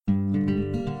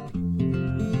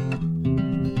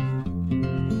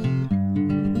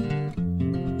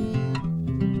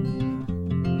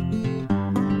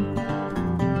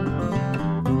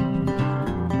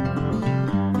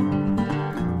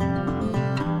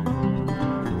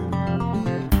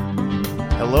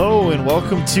Hello and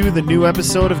welcome to the new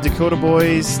episode of Dakota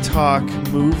Boys Talk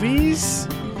Movies.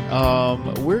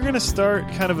 We're going to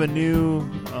start kind of a new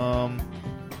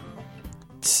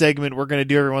segment we're going to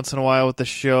do every once in a while with the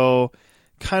show.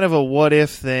 Kind of a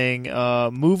what-if thing.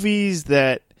 Movies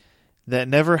that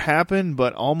never happened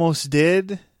but almost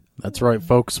did. That's right,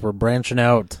 folks. We're branching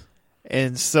out.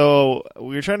 And so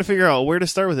we were trying to figure out where to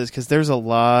start with this because there's a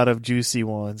lot of juicy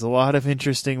ones, a lot of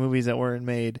interesting movies that weren't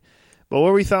made. But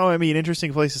what we thought might be an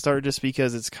interesting place to start, just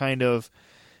because it's kind of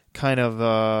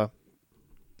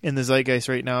in the zeitgeist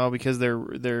right now, because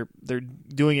they're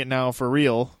doing it now for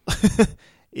real,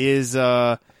 is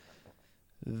the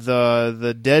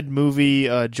dead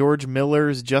movie George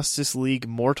Miller's Justice League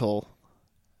Mortal,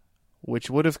 which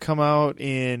would have come out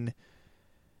in,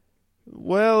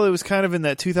 well, it was kind of in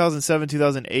that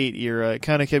 2007-2008 era. It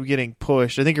kind of kept getting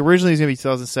pushed. I think originally it was going to be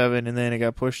 2007, and then it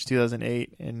got pushed to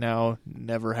 2008, and now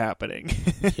never happening.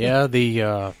 Yeah,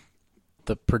 the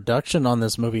production on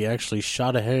this movie actually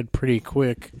shot ahead pretty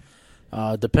quick.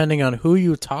 Depending on who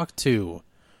you talk to,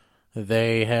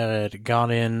 they had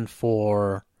gone in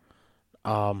for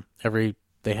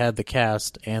they had the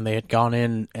cast, and they had gone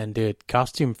in and did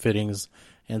costume fittings,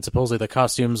 and supposedly the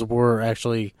costumes were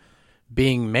actually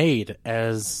being made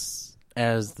as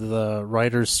the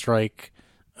writer's strike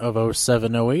of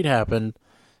 07-08 happened,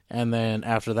 and then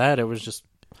after that it was just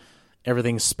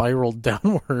everything spiraled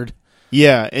downward.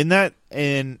 Yeah, and that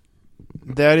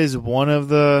is one of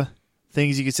the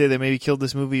things you could say that maybe killed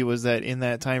this movie, was that in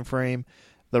that time frame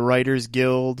the Writers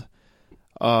Guild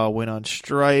went on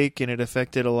strike, and it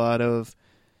affected a lot of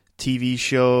TV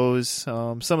shows.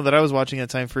 Some that I was watching at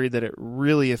the time period that it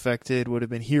really affected would have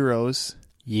been Heroes.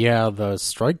 Yeah, the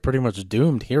strike pretty much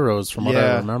doomed Heroes from what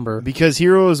I remember. Because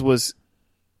Heroes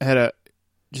had a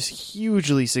just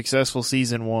hugely successful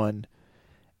season 1,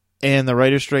 and the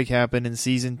writer's strike happened in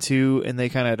season 2, and they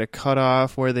kind of had to cut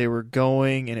off where they were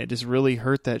going, and it just really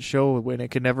hurt that show when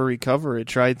it could never recover. It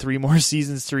tried 3 more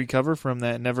seasons to recover from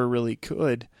that, and never really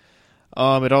could.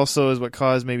 It also is what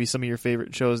caused maybe some of your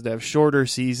favorite shows to have shorter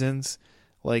seasons,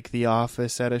 like The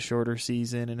Office had a shorter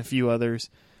season, and a few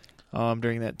others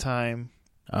during that time.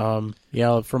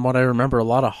 Yeah, from what I remember, a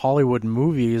lot of Hollywood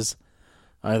movies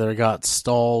either got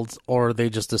stalled or they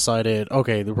just decided,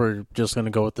 okay, we're just going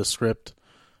to go with the script,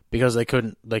 because they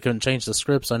couldn't change the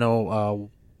scripts. I know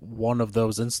one of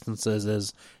those instances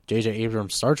is J.J.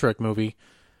 Abrams' Star Trek movie.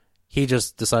 He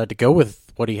just decided to go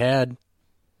with what he had.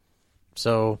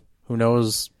 So who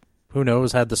knows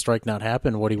had the strike not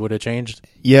happened, what he would have changed.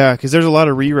 Yeah, because there's a lot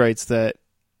of rewrites that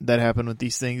happen with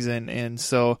these things, and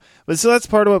so that's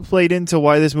part of what played into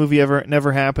why this movie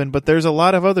never happened. But there's a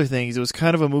lot of other things. It was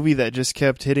kind of a movie that just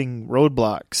kept hitting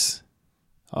roadblocks,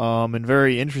 and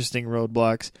very interesting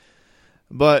roadblocks.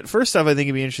 But first off, I think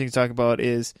it'd be interesting to talk about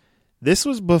is this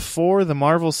was before the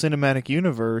Marvel Cinematic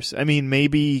Universe. I mean,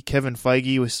 maybe Kevin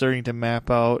Feige was starting to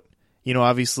map out.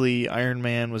 Obviously Iron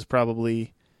Man was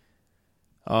probably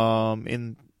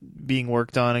in being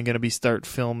worked on and going to start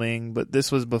filming, but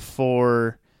this was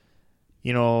before.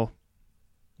 5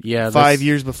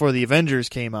 years before the Avengers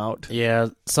came out. Yeah,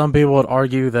 some people would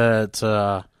argue that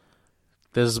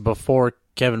this is before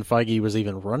Kevin Feige was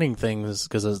even running things,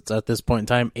 because at this point in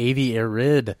time, Avi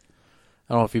Arad, I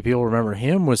don't know if you people remember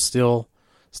him, was still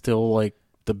like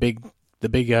the big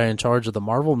guy in charge of the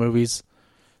Marvel movies.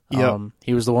 Yep.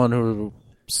 He was the one who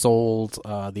sold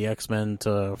the X-Men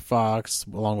to Fox,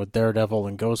 along with Daredevil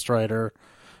and Ghost Rider.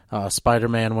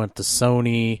 Spider-Man went to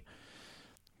Sony.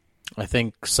 I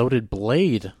think so did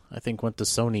Blade. I think went to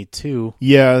Sony too.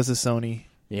 Yeah, this is Sony.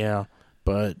 Yeah,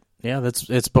 but yeah,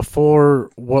 it's before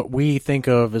what we think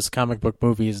of as comic book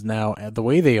movies now, the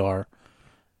way they are.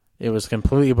 It was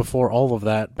completely before all of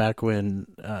that. Back when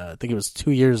I think it was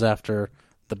 2 years after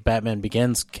the Batman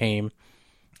Begins came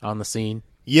on the scene.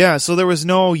 Yeah, so there was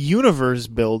no universe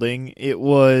building. It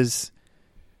was,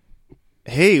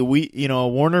 hey,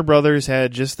 Warner Brothers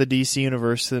had just the DC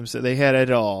universe to them, so they had it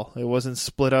all. It wasn't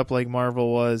split up like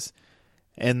Marvel was.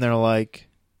 And they're like,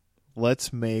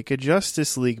 let's make a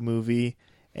Justice League movie.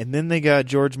 And then they got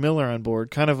George Miller on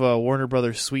board, kind of a Warner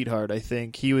Brothers sweetheart, I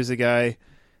think. He was a guy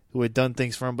who had done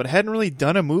things for him, but hadn't really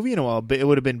done a movie in a while. It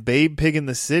would have been Babe, Pig in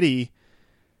the City.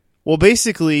 Well,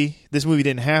 basically, this movie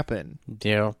didn't happen.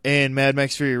 Yeah. And Mad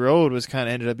Max Fury Road was kind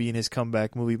of ended up being his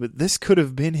comeback movie, but this could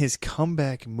have been his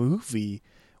comeback movie,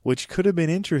 which could have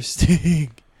been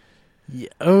interesting. Yeah.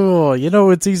 Oh,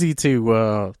 it's easy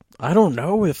to. I don't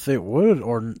know if it would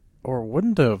or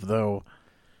wouldn't have, though.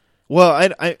 Well,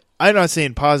 I'm not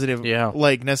saying positive,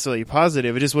 necessarily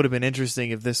positive. It just would have been interesting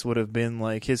if this would have been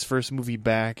like his first movie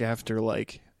back after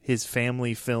like his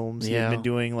family films. He Yeah. had been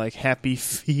doing like Happy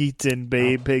Feet and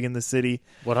Babe Pig in the City.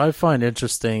 What I find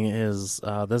interesting is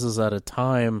this is at a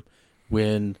time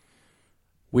when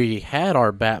we had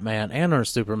our Batman and our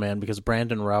Superman, because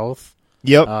Brandon Routh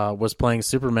Yep. was playing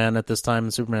Superman at this time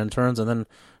in Superman Returns, and then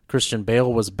Christian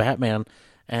Bale was Batman.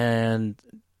 And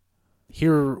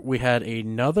here we had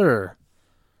another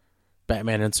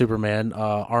Batman and Superman.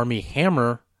 Armie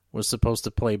Hammer was supposed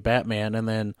to play Batman, and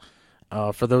then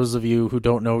for those of you who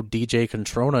don't know DJ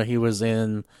Controna, he was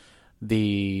in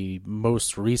the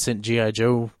most recent G.I.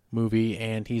 Joe movie,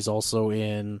 and he's also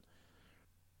in...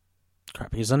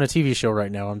 Crap, he's on a TV show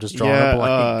right now. I'm just drawing a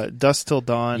blank. Dusk Till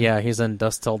Dawn. Yeah, he's in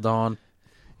Dusk Till Dawn.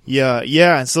 Yeah.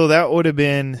 And so that would have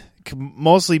been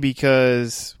mostly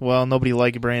because, well, nobody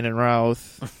liked Brandon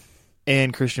Routh,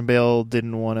 and Christian Bale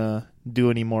didn't want to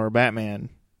do any more Batman.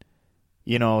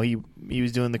 You know, he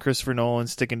was doing the Christopher Nolan,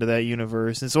 sticking to that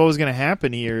universe. And so what was going to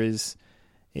happen here is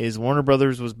Warner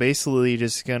Brothers was basically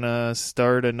just going to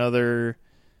start another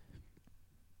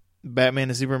Batman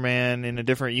and Superman in a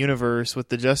different universe with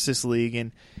the Justice League.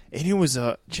 And it was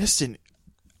just an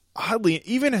oddly,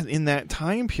 even in that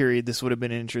time period, this would have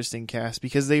been an interesting cast,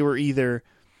 because they were either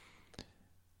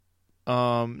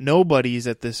nobodies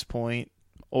at this point,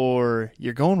 or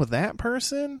you're going with that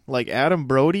person, like Adam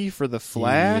Brody for The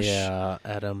Flash. Yeah,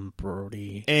 Adam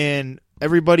Brody. And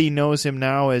everybody knows him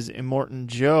now as Immortan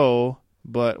Joe,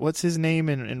 but what's his name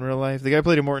in real life? The guy who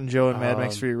played Immortan Joe in Mad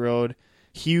Max Fury Road.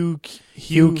 Hugh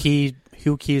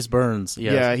Keys Burns.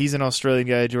 Yes. Yeah, he's an Australian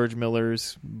guy, George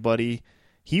Miller's buddy.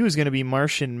 He was going to be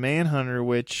Martian Manhunter,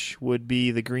 which would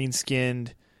be the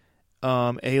green-skinned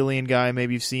alien guy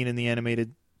maybe you've seen in the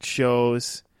animated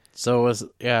shows. So,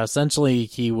 essentially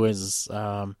he was,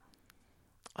 I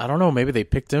don't know, maybe they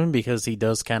picked him because he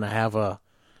does kind of have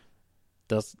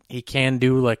he can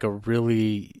do like a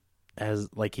really, as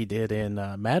like he did in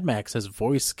Mad Max, his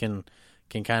voice can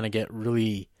kind of get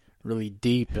really, really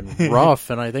deep and rough,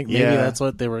 and I think maybe that's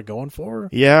what they were going for.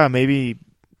 Yeah, maybe,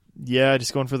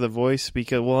 just going for the voice,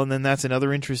 because, well, and then that's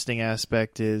another interesting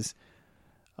aspect is,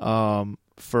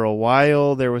 for a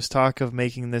while, there was talk of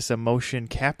making this a motion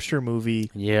capture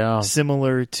movie,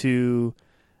 similar to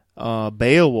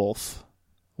Beowulf,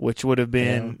 which would have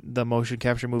been the motion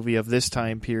capture movie of this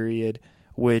time period,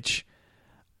 which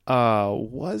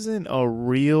wasn't a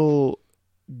real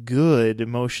good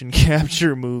motion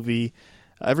capture movie.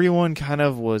 Everyone kind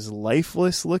of was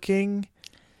lifeless looking.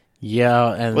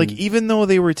 Yeah, and like, even though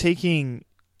they were taking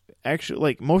actually,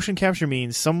 like, motion capture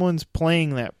means someone's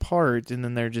playing that part, and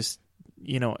then they're just,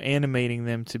 animating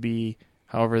them to be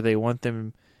however they want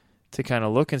them to kind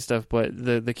of look and stuff. But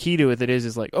the key to it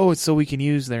is like, oh, it's so we can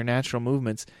use their natural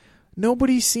movements.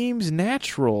 Nobody seems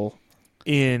natural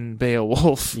in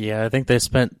Beowulf. Yeah, I think they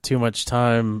spent too much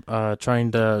time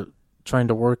trying to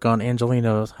work on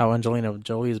how Angelina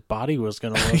Jolie's body was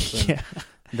going to look. Yeah.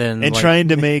 And trying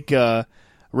to make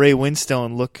Ray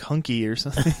Winstone look hunky or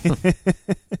something.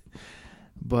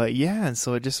 But yeah, and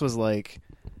so it just was like,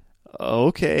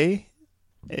 okay.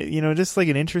 Just like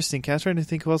an interesting cast. Trying to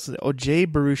think who else. Jay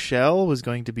Baruchel was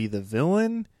going to be the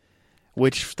villain,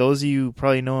 which those of you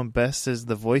probably know him best as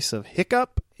the voice of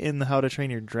Hiccup in the How to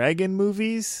Train Your Dragon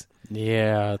movies.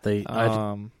 Yeah, Talia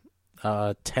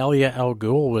al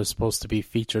Ghul was supposed to be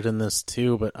featured in this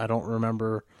too, but I don't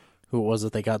remember who it was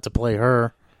that they got to play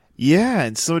her. Yeah,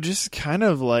 and so just kind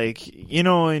of like,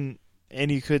 and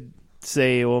you could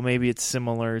say, well, maybe it's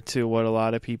similar to what a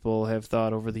lot of people have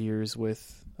thought over the years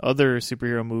with other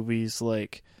superhero movies,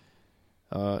 like,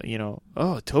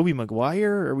 Tobey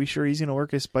Maguire, are we sure he's going to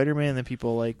work as Spider-Man? And then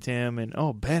people liked him, and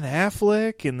Ben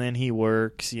Affleck, and then he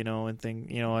works,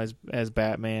 as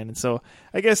Batman. And so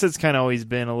I guess it's kind of always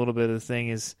been a little bit of the thing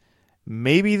is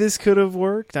maybe this could have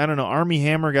worked. I don't know. Armie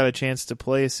Hammer got a chance to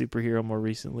play a superhero more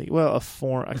recently. Well,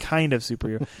 a kind of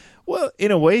superhero. Well,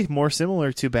 in a way, more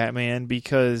similar to Batman,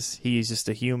 because he's just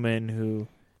a human who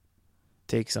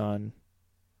takes on,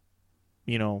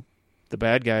 the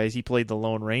bad guys. He played the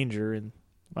Lone Ranger, and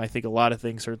I think a lot of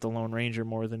things hurt the Lone Ranger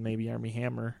more than maybe Armie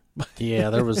Hammer.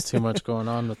 Yeah, there was too much going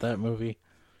on with that movie.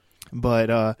 But,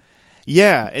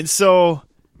 and so,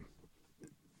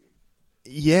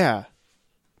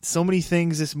 so many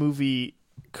things this movie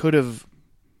could have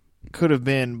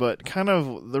been, but kind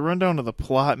of the rundown of the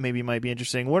plot maybe might be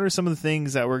interesting. What are some of the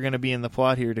things that were going to be in the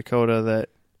plot here, Dakota, that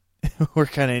were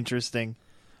kind of interesting?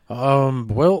 From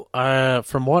what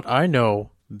I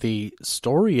know, the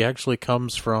story actually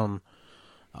comes from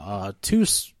two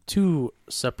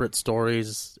separate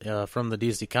stories from the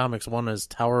DC Comics. One is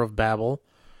Tower of Babel,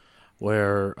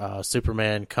 where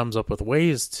Superman comes up with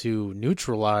ways to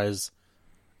neutralize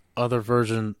other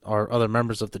version or other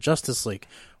members of the Justice League.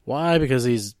 Why? Because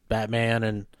he's Batman,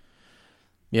 and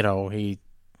he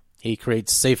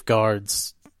creates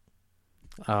safeguards,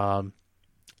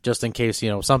 just in case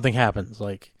something happens.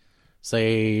 Like,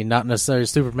 say, not necessarily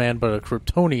Superman, but a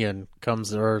Kryptonian comes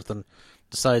to Earth and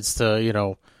decides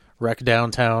to wreck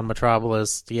downtown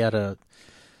Metropolis. He had a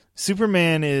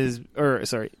Batman is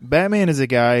a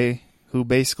guy who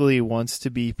basically wants to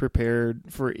be prepared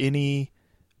for any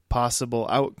possible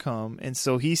outcome. And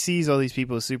so he sees all these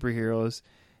people as superheroes,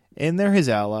 and they're his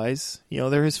allies.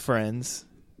 They're his friends.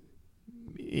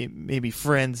 Maybe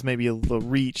friends, maybe a little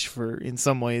reach for in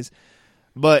some ways.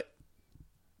 But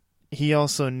he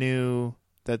also knew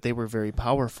that they were very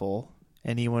powerful,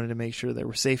 and he wanted to make sure there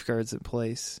were safeguards in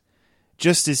place.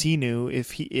 Just as he knew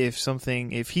if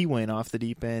he went off the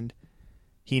deep end,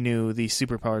 he knew these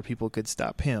superpowered people could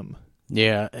stop him.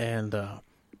 Yeah, and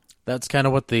that's kind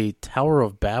of what the Tower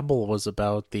of Babel was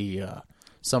about.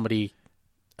 Somebody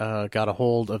got a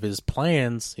hold of his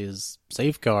plans, his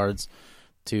safeguards,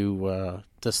 to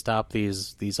stop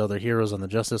these other heroes in the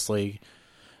Justice League,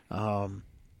 and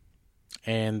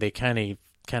they kind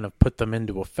of put them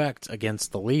into effect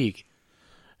against the League.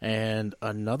 And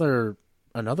another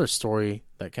story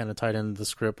that kind of tied into the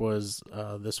script was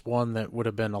this one that would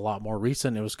have been a lot more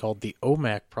recent. It was called the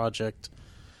OMAC Project,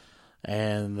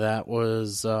 and that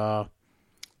was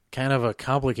kind of a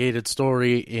complicated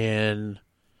story in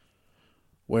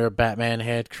where Batman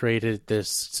had created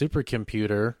this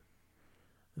supercomputer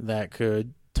that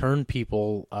could turn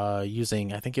people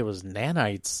using, I think it was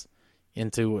nanites,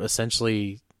 into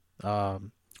essentially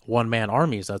one-man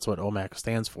armies. That's what OMAC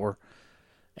stands for.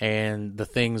 And the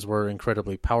things were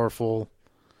incredibly powerful.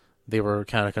 They were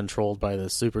kind of controlled by the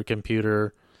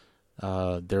supercomputer.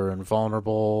 They're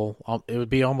invulnerable. It'd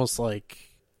be almost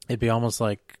like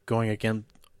going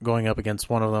up against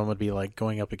one of them would be like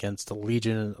going up against a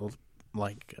legion,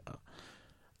 like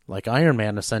Iron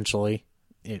Man essentially.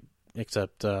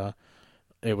 Except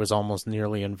it was almost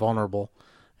nearly invulnerable,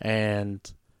 and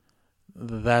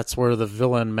that's where the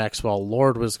villain Maxwell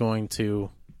Lord was going to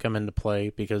come into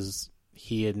play, because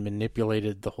he had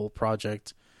manipulated the whole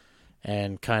project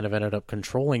and kind of ended up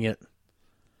controlling it,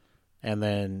 and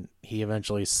then he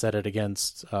eventually set it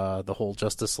against the whole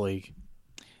Justice League.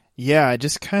 Yeah,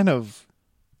 just kind of,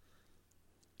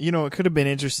 it could have been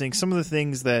interesting. Some of the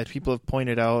things that people have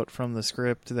pointed out from the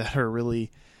script that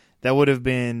would have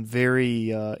been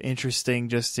very interesting,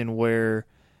 just in where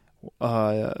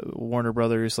Warner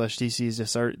Brothers /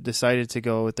 DC decided to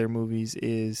go with their movies,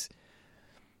 is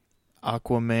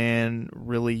Aquaman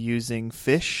really using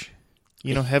fish,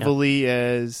 heavily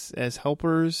as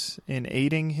helpers in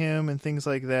aiding him and things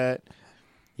like that.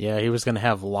 Yeah, he was going to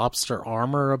have lobster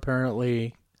armor,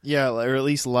 apparently. Yeah, or at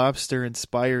least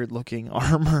lobster-inspired looking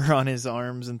armor on his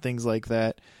arms and things like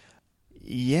that.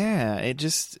 Yeah, it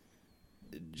just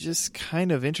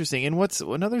kind of interesting. And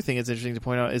another thing that's interesting to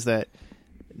point out is that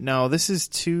now this is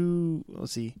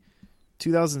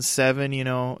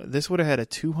 2007, this would have had a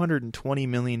 $220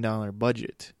 million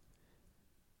budget,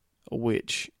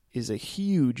 which is a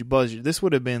huge budget. This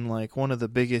would have been like one of the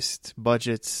biggest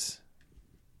budgets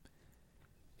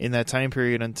in that time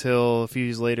period, until a few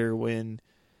years later when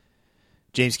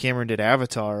James Cameron did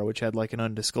Avatar, which had like an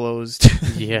undisclosed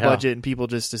budget, and people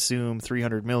just assumed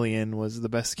 $300 million was the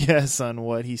best guess on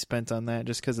what he spent on that,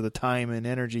 just because of the time and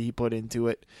energy he put into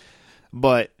it.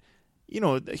 But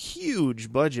a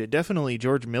huge budget, definitely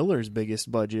George Miller's biggest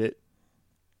budget,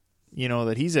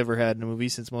 that he's ever had in a movie,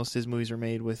 since most of his movies were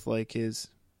made with like his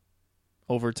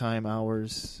overtime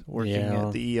hours working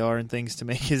at the ER and things to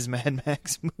make his Mad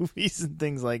Max movies and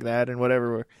things like that, and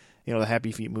whatever the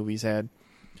Happy Feet movies had.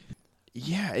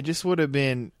 Yeah, it just would have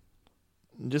been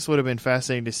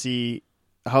fascinating to see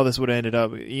how this would have ended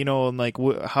up, and like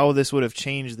how this would have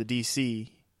changed the DC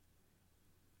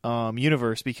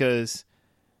universe, because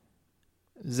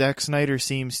Zack Snyder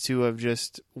seems to have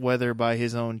just, whether by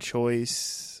his own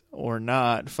choice or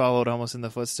not, followed almost in the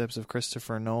footsteps of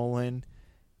Christopher Nolan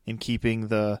in keeping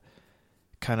the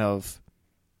kind of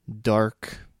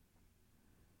dark,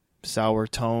 sour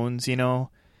tones, And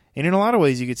in a lot of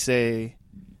ways you could say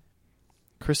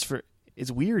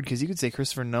it's weird because you could say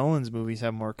Christopher Nolan's movies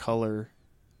have more color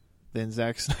than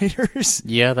Zack Snyder's.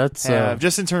 Yeah, that's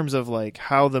just in terms of like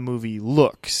how the movie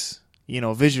looks,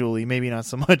 visually, maybe not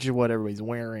so much of what everybody's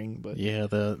wearing, but yeah,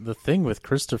 the thing with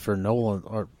Christopher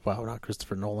Nolan, not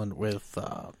Christopher Nolan, with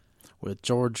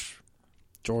George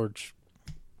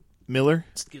Miller.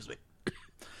 Excuse me.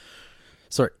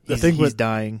 Sorry, he's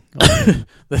dying. The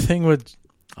thing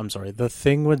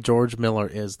with George Miller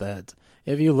is that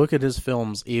if you look at his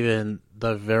films, even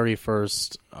the very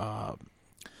first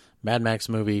Mad Max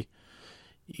movie,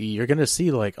 you're going to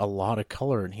see like a lot of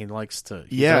color, and he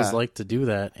Yeah. does like to do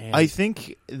that. And I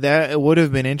think that would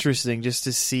have been interesting just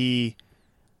to see.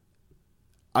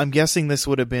 I'm guessing this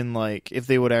would have been like if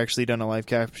they would have actually done a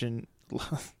live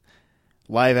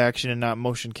action and not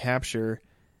motion capture.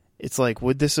 It's like,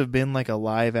 would this have been like a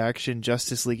live action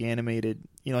Justice League animated,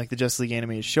 like the Justice League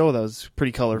animated show that was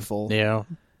pretty colorful? Yeah.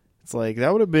 It's like,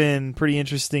 that would have been pretty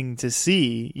interesting to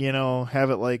see, have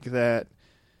it like that.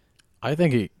 I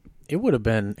think it would have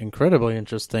been incredibly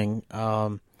interesting,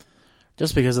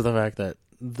 just because of the fact that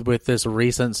with this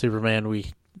recent Superman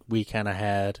we kind of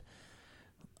had,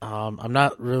 I'm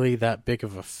not really that big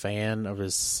of a fan of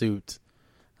his suit,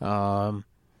 and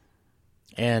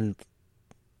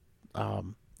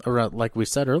around, like we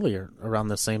said earlier, around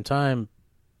the same time,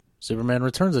 Superman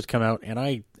Returns had come out, and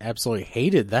I absolutely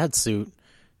hated that suit,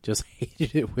 just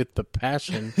hated it with the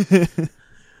passion,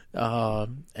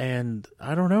 and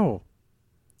I don't know.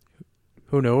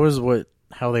 Who knows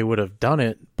how they would have done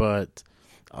it, but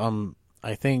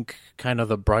I think kind of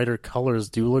the brighter colors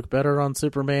do look better on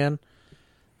Superman.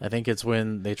 I think it's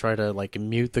when they try to like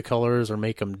mute the colors or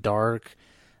make them dark,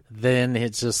 then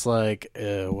it's just like,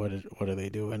 what are they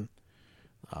doing?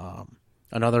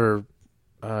 Another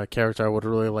character I would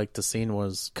really like to see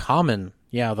was Common.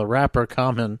 Yeah, the rapper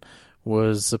Common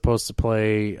was supposed to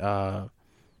play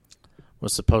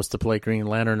Green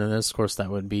Lantern in this. Of course, that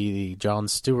would be the Jon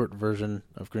Stewart version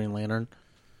of Green Lantern.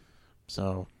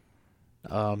 So,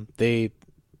 they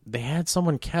had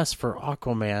someone cast for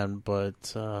Aquaman,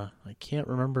 but I can't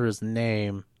remember his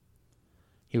name.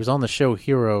 He was on the show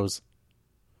Heroes.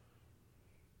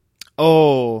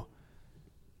 Oh,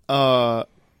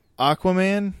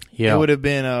 Aquaman? Yeah. It would have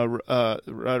been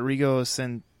Rodrigo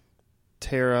Santana,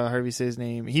 however you say his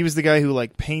name. He was the guy who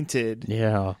like painted.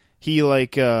 Yeah. He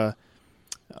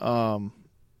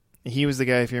he was the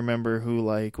guy, if you remember, who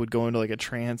like would go into like a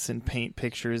trance and paint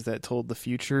pictures that told the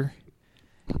future.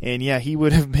 And yeah, he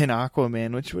would have been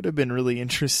Aquaman, which would have been really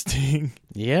interesting.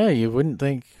 Yeah, you wouldn't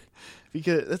think.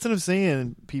 Because that's what I'm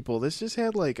saying, people. This just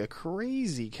had like a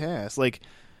crazy cast. Like,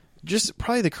 just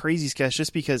probably the craziest cast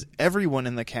just because everyone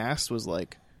in the cast was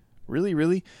like, really,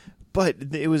 really?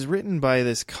 But it was written by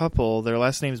this couple. Their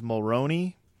last name's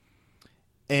Mulroney.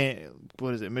 And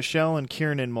what is it? Michelle and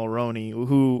Kieran Mulroney,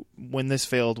 who, when this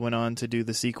failed, went on to do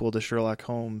the sequel to Sherlock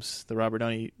Holmes, the Robert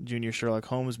Downey Jr. Sherlock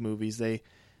Holmes movies. They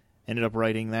ended up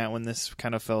writing that when this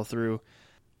kind of fell through.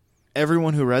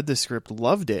 Everyone who read the script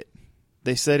loved it.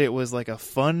 They said it was like a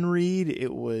fun read.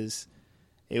 It was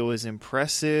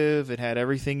impressive. It had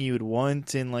everything you would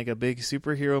want in like a big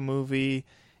superhero movie.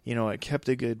 It kept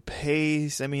a good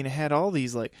pace. I mean, it had all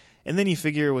these like, and then you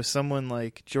figure with someone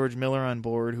like George Miller on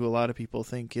board, who a lot of people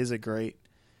think is a great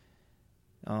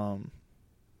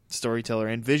storyteller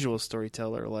and visual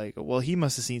storyteller, like, well, he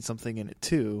must have seen something in it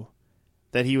too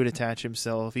that he would attach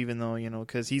himself, even though,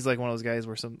 because he's like one of those guys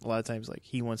where a lot of times like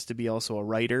he wants to be also a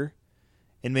writer,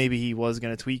 and maybe he was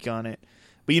going to tweak on it.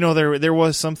 But, there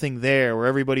was something there where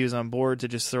everybody was on board to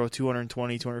just throw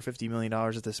 $250 million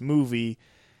at this movie,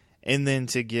 and then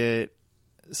to get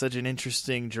such an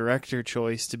interesting director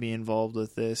choice to be involved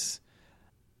with this.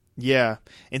 Yeah.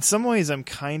 In some ways, I'm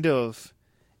kind of...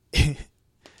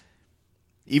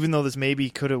 even though this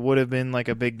maybe would have been like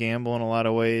a big gamble in a lot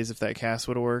of ways if that cast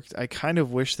would have worked, I kind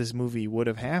of wish this movie would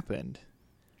have happened.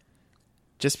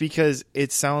 Just because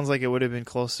it sounds like it would have been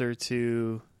closer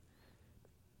to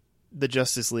the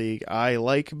Justice League I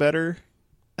like better.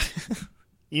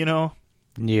 Yeah.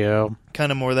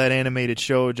 Kind of more that animated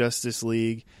show Justice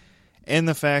League. And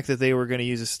the fact that they were going to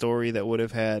use a story that would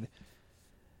have had,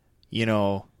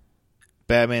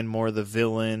 Batman more the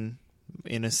villain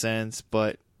in a sense,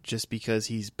 but just because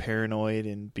he's paranoid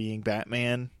and being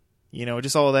Batman,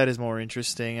 just all of that is more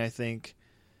interesting, I think,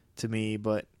 to me.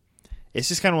 But it's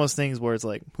just kind of one of those things where it's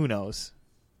like, who knows,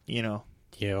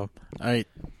 Yeah,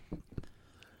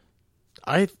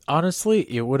 I honestly,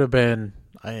 it would have been,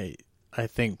 I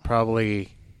think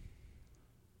probably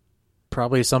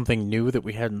something new that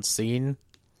we hadn't seen.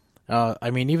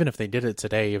 I mean, even if they did it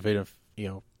today, if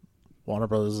Warner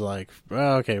Brothers is like,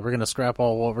 well, okay, we're gonna scrap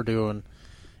all what we're doing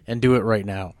and do it right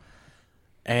now,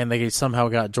 and they somehow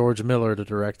got George Miller to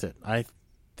direct it, I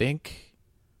think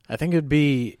it'd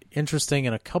be interesting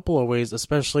in a couple of ways,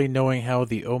 especially knowing how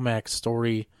the OMAC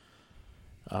story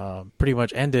pretty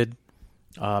much ended.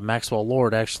 Maxwell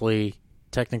Lord actually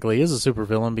technically is a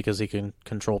supervillain because he can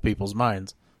control people's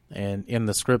minds. And in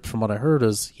the script, from what I heard,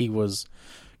 is he was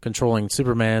controlling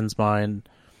Superman's mind.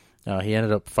 He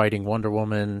ended up fighting Wonder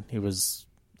Woman. He was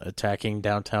attacking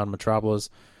downtown Metropolis.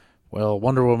 Well,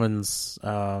 Wonder Woman's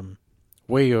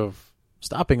way of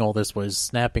stopping all this was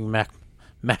snapping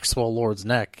Maxwell Lord's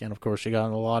neck, and of course she got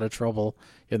in a lot of trouble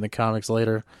in the comics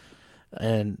later.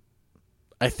 And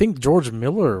I think George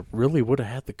Miller really would have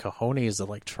had the cojones to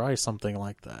like try something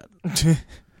like that,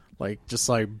 like just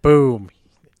like boom.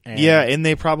 And yeah, and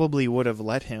they probably would have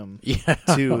let him. yeah,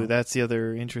 too. That's the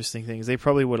other interesting thing is they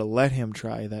probably would have let him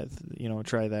try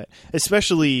that,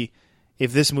 especially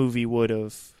if this movie would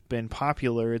have been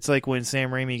popular. It's like when Sam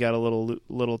Raimi got a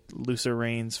little looser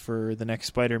reins for the next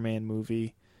Spider-Man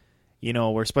movie,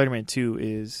 where Spider-Man 2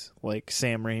 is like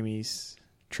Sam Raimi's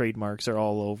trademarks are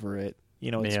all over it.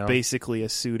 It's basically a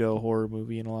pseudo horror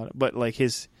movie and but like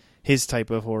his type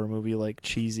of horror movie, like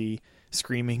cheesy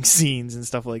screaming scenes and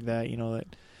stuff like that.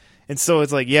 And so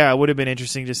it's like, yeah, it would have been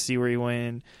interesting to see where he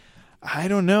went. I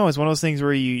don't know. It's one of those things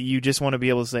where you just want to be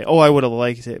able to say, oh, I would have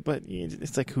liked it, but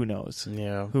it's like, who knows?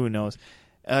 Yeah, who knows?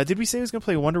 Did we say he was going to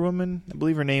play Wonder Woman? I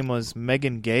believe her name was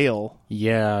Megan Gale.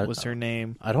 Yeah, was her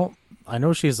name. I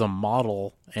know she's a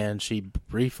model, and she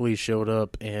briefly showed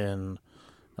up in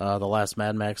the last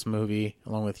Mad Max movie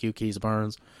along with Hugh Keys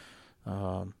Barnes.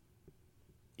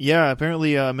 Yeah,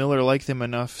 apparently Miller liked them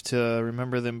enough to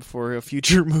remember them for a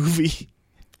future movie.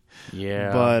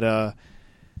 Yeah, but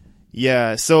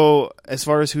yeah. So as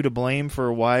far as who to blame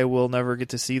for why we'll never get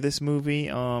to see this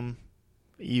movie,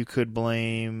 you could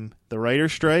blame the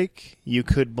writer's strike. You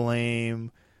could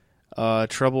blame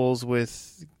troubles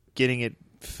with getting it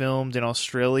filmed in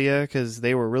Australia because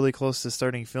they were really close to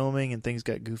starting filming and things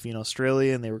got goofy in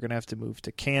Australia and they were going to have to move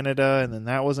to Canada and then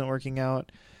that wasn't working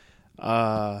out.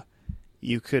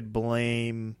 You could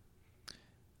blame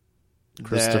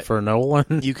Christopher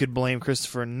Nolan. You could blame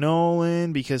Christopher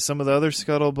Nolan because some of the other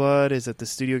scuttlebutt is that the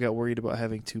studio got worried about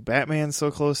having two Batmans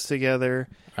so close together.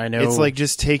 I know. It's like,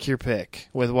 just take your pick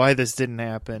with why this didn't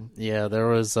happen. Yeah, there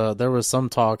was some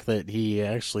talk that he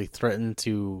actually threatened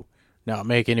to not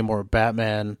make any more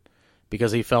Batman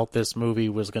because he felt this movie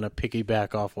was going to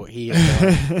piggyback off what he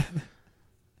had done.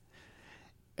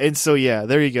 And so, yeah,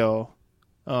 there you go.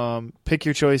 Pick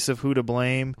your choice of who to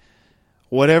blame.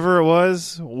 Whatever it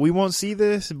was, we won't see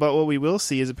this, but what we will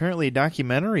see is apparently a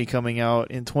documentary coming out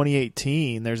in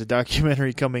 2018. There's a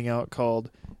documentary coming out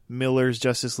called Miller's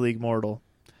Justice League Mortal.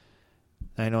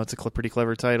 I know it's a pretty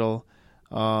clever title,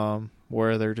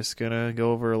 where they're just going to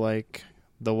go over like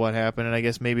the what happened, and I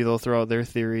guess maybe they'll throw out their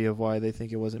theory of why they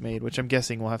think it wasn't made, which I'm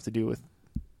guessing will have to do with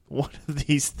one of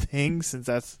these things, since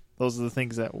those are the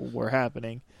things that were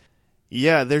happening.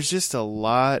 Yeah, there's just a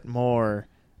lot more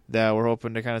that we're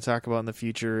hoping to kind of talk about in the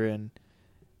future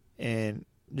and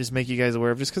just make you guys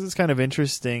aware of, just because it's kind of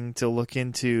interesting to look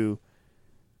into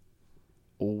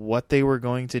what they were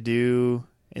going to do.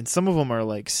 And some of them are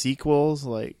like sequels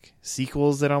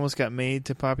that almost got made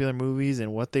to popular movies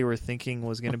and what they were thinking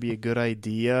was going to be a good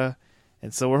idea.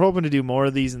 And so we're hoping to do more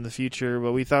of these in the future,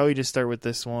 but we thought we'd just start with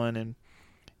this one. And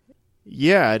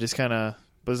yeah, just kind of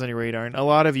buzz on your radar. And a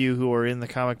lot of you who are in the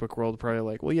comic book world are probably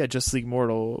like, well, yeah, Justice League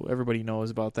Mortal, everybody knows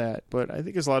about that. But I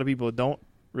think there's a lot of people who don't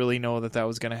really know that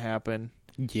was going to happen.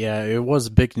 Yeah, it was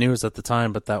big news at the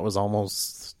time, but that was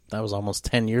almost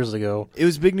 10 years ago. It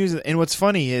was big news. And what's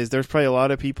funny is there's probably a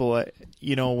lot of people,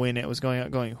 when it was going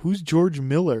out going, who's George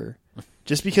Miller?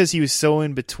 Just because he was so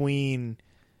in between,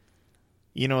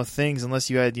 things,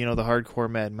 unless you had, the hardcore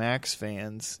Mad Max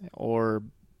fans or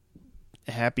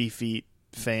Happy Feet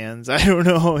fans. I don't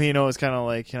know. It's kind of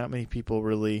like not many people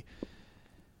really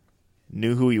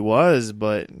knew who he was,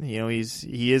 but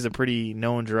he is a pretty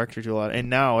known director to a lot, and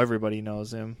now everybody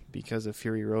knows him because of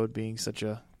Fury Road being such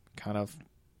a kind of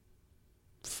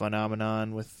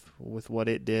phenomenon with what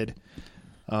it did.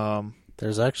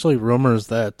 There's actually rumors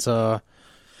that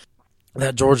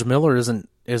George Miller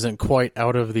isn't quite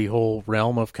out of the whole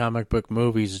realm of comic book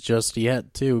movies just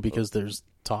yet, too, because there's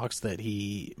talks that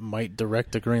he might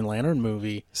direct a Green Lantern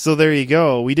movie. So there you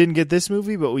go. We didn't get this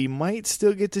movie, but we might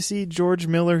still get to see George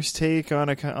Miller's take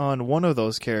on one of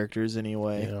those characters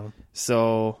anyway. Yeah.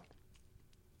 So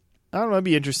I don't know. It'd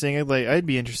be interesting. I'd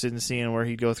be interested in seeing where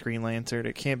he'd go with Green Lantern.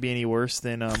 It can't be any worse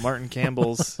than Martin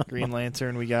Campbell's Green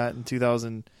Lantern we got in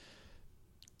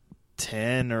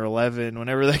 2010 or 11,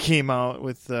 whenever that came out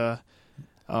with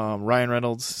Ryan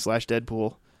Reynolds /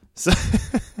 Deadpool. So.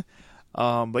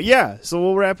 But yeah, so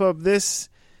we'll wrap up this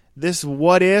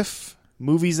what if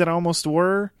movies that almost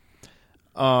were.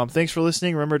 Thanks for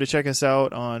listening. Remember to check us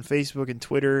out on Facebook and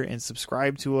Twitter and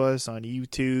subscribe to us on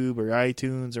YouTube or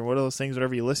iTunes or one of those things,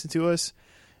 whatever you listen to us.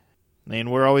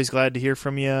 And we're always glad to hear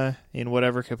from you in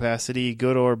whatever capacity,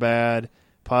 good or bad,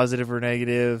 positive or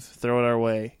negative. Throw it our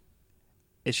way.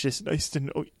 It's just nice to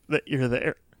know that you're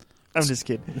there. I'm just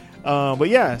kidding. But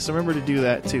yeah, so remember to do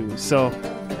that too. So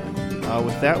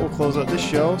With that, we'll close out this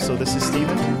show. So this is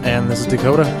Steven. And this is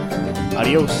Dakota.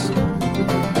 Adios.